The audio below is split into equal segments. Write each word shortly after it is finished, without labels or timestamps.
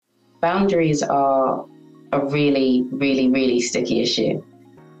Boundaries are a really, really, really sticky issue.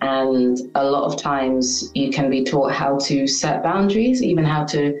 And a lot of times you can be taught how to set boundaries, even how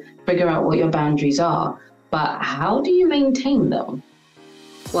to figure out what your boundaries are. But how do you maintain them?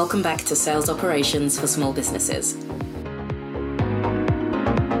 Welcome back to Sales Operations for Small Businesses.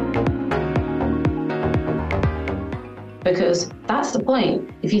 Because that's the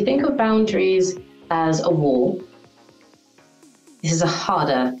point. If you think of boundaries as a wall, this is a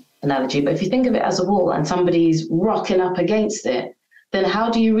harder analogy, but if you think of it as a wall and somebody's rocking up against it, then how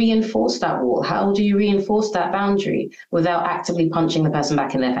do you reinforce that wall? How do you reinforce that boundary without actively punching the person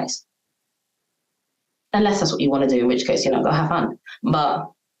back in their face? Unless that's what you want to do, in which case, go have fun. But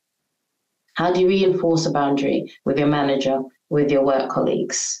how do you reinforce a boundary with your manager, with your work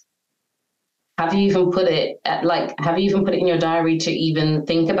colleagues? Have you even put it in your diary to even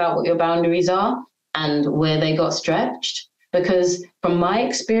think about what your boundaries are and where they got stretched? Because from my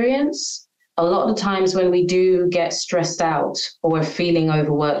experience, a lot of the times when we do get stressed out or we're feeling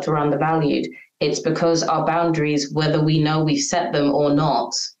overworked or undervalued, it's because our boundaries, whether we know we've set them or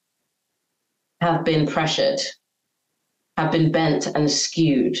not, have been pressured, have been bent and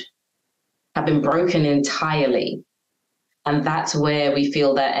skewed, have been broken entirely. And that's where we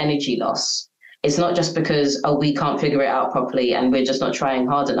feel that energy loss. It's not just because, we can't figure it out properly and we're just not trying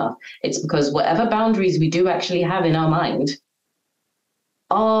hard enough. It's because whatever boundaries we do actually have in our mind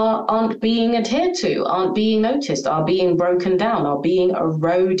aren't being adhered to, aren't being noticed, are being broken down, are being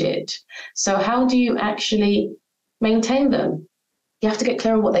eroded. So how do you actually maintain them? You have to get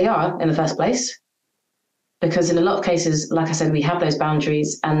clear on what they are in the first place. Because in a lot of cases, like I said, we have those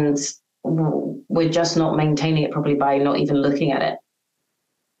boundaries and we're just not maintaining it properly by not even looking at it.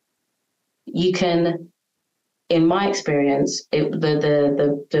 You can, in my experience,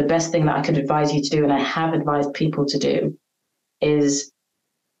 the best thing that I could advise you to do, and I have advised people to do, is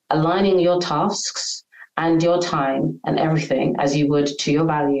aligning your tasks and your time and everything as you would to your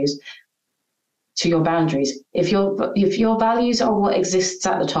values, to your boundaries. If your values are what exists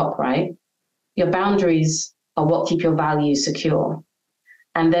at the top, right? Your boundaries are what keep your values secure.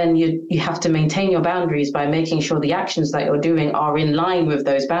 And then you have to maintain your boundaries by making sure the actions that you're doing are in line with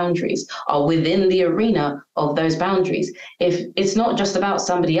those boundaries, are within the arena of those boundaries. If it's not just about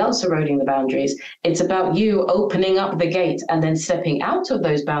somebody else eroding the boundaries, it's about you opening up the gate and then stepping out of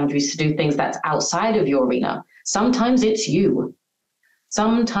those boundaries to do things that's outside of your arena. Sometimes it's you.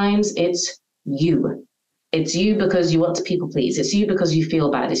 Sometimes it's you. It's you because you want to people please. It's you because you feel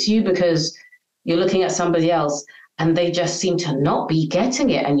bad. It's you because you're looking at somebody else and they just seem to not be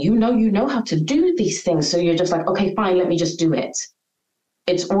getting it. And you know how to do these things. So you're just like, okay, fine, let me just do it.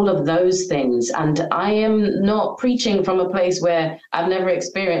 It's all of those things. And I am not preaching from a place where I've never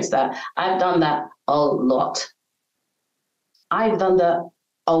experienced that. I've done that a lot. I've done the,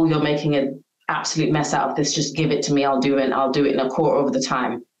 you're making an absolute mess out of this. Just give it to me. I'll do it. I'll do it in a quarter of the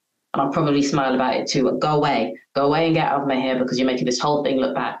time. And I'll probably smile about it too. Go away and get out of my hair because you're making this whole thing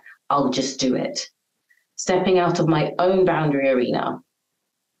look bad. I'll just do it. Stepping out of my own boundary arena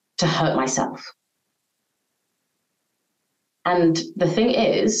to hurt myself. And the thing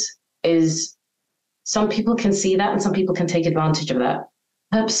is some people can see that and some people can take advantage of that,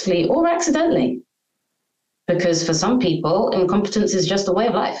 purposefully or accidentally. Because for some people, incompetence is just a way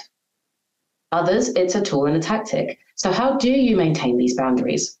of life. Others, it's a tool and a tactic. So how do you maintain these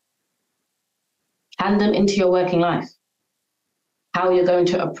boundaries? Hand them into your working life. How you're going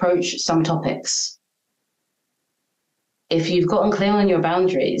to approach some topics. If you've gotten clear on your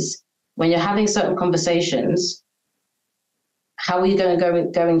boundaries, when you're having certain conversations, how are you going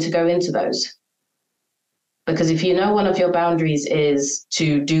to go into those? Because if you know one of your boundaries is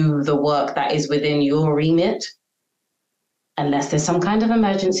to do the work that is within your remit, unless there's some kind of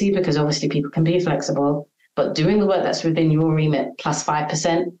emergency, because obviously people can be flexible, but doing the work that's within your remit plus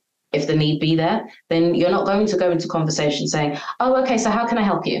 5%, if the need be there, then you're not going to go into conversation saying, okay, so how can I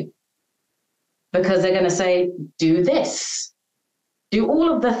help you? Because they're going to say, do this, do all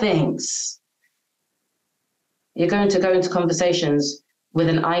of the things. You're going to go into conversations with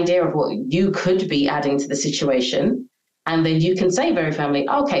an idea of what you could be adding to the situation. And then you can say very firmly,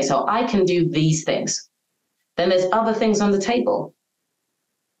 okay, so I can do these things. Then there's other things on the table.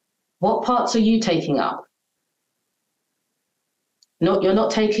 What parts are you taking up? You're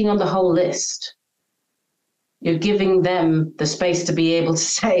not taking on the whole list. You're giving them the space to be able to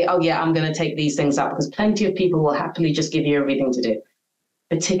say, I'm going to take these things up, because plenty of people will happily just give you everything to do,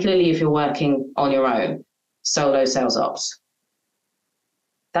 particularly if you're working on your own, solo sales ops.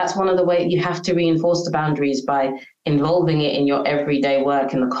 That's one of the ways you have to reinforce the boundaries, by involving it in your everyday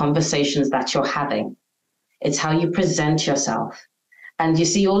work and the conversations that you're having. It's how you present yourself. And you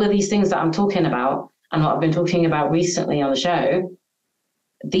see all of these things that I'm talking about and what I've been talking about recently on the show,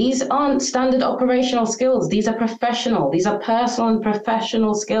 these aren't standard operational skills. These are professional. These are personal and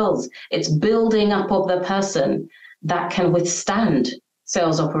professional skills. It's building up of the person that can withstand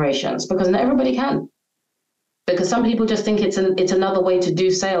sales operations, because not everybody can. Because some people just think it's another way to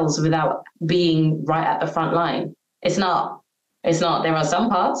do sales without being right at the front line. It's not. It's not. There are some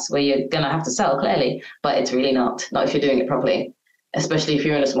parts where you're going to have to sell, clearly, but it's really not if you're doing it properly. Especially if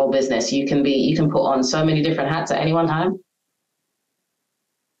you're in a small business, you can put on so many different hats at any one time.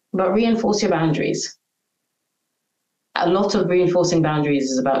 But reinforce your boundaries. A lot of reinforcing boundaries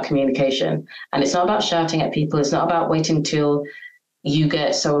is about communication. And it's not about shouting at people. It's not about waiting till you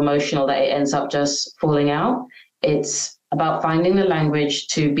get so emotional that it ends up just falling out. It's about finding the language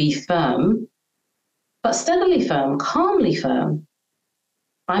to be firm, but steadily firm, calmly firm.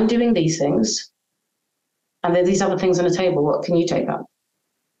 I'm doing these things, and there are these other things on the table. What can you take up?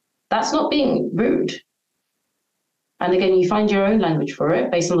 That's not being rude. And again, you find your own language for it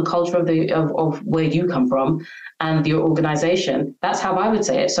based on the culture of where you come from and your organization. That's how I would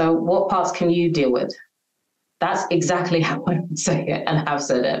say it. So what parts can you deal with? That's exactly how I would say it and have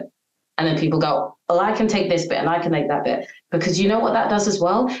said it. And then people go, well, I can take this bit and I can take that bit. Because you know what that does as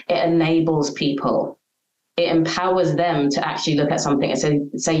well? It enables people. It empowers them to actually look at something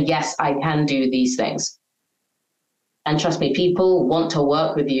and say, yes, I can do these things. And trust me, people want to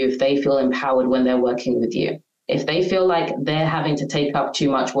work with you if they feel empowered when they're working with you. If they feel like they're having to take up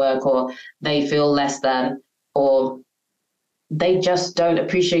too much work, or they feel less than, or they just don't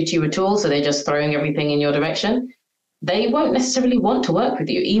appreciate you at all, so they're just throwing everything in your direction, they won't necessarily want to work with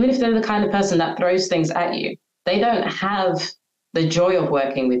you, even if they're the kind of person that throws things at you. They don't have the joy of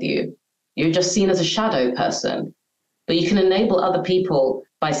working with you. You're just seen as a shadow person. But you can enable other people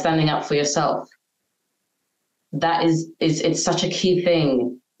by standing up for yourself. That it's such a key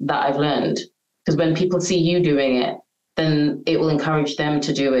thing that I've learned. Because when people see you doing it, then it will encourage them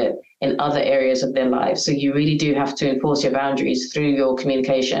to do it in other areas of their lives. So you really do have to enforce your boundaries through your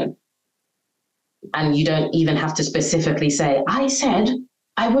communication. And you don't even have to specifically say, I said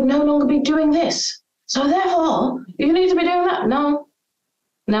I would no longer be doing this, so therefore you need to be doing that. No,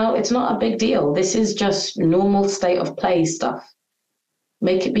 it's not a big deal. This is just normal state of play stuff.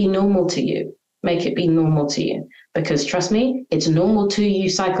 Make it be normal to you. Make it be normal to you. Because trust me, it's normal to you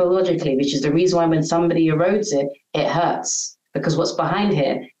psychologically, which is the reason why when somebody erodes it, it hurts. Because what's behind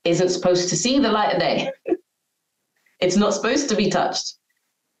here isn't supposed to see the light of day. It's not supposed to be touched.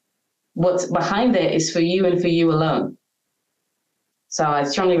 What's behind there is for you and for you alone. So I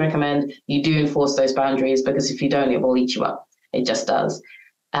strongly recommend you do enforce those boundaries, because if you don't, it will eat you up. It just does.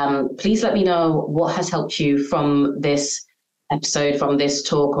 Please let me know what has helped you from this episode, from this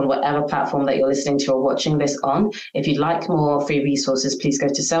talk, on whatever platform that you're listening to or watching this on. If you'd like more free resources, please go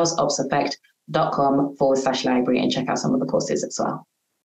to salesopseffect.com/library and check out some of the courses as well.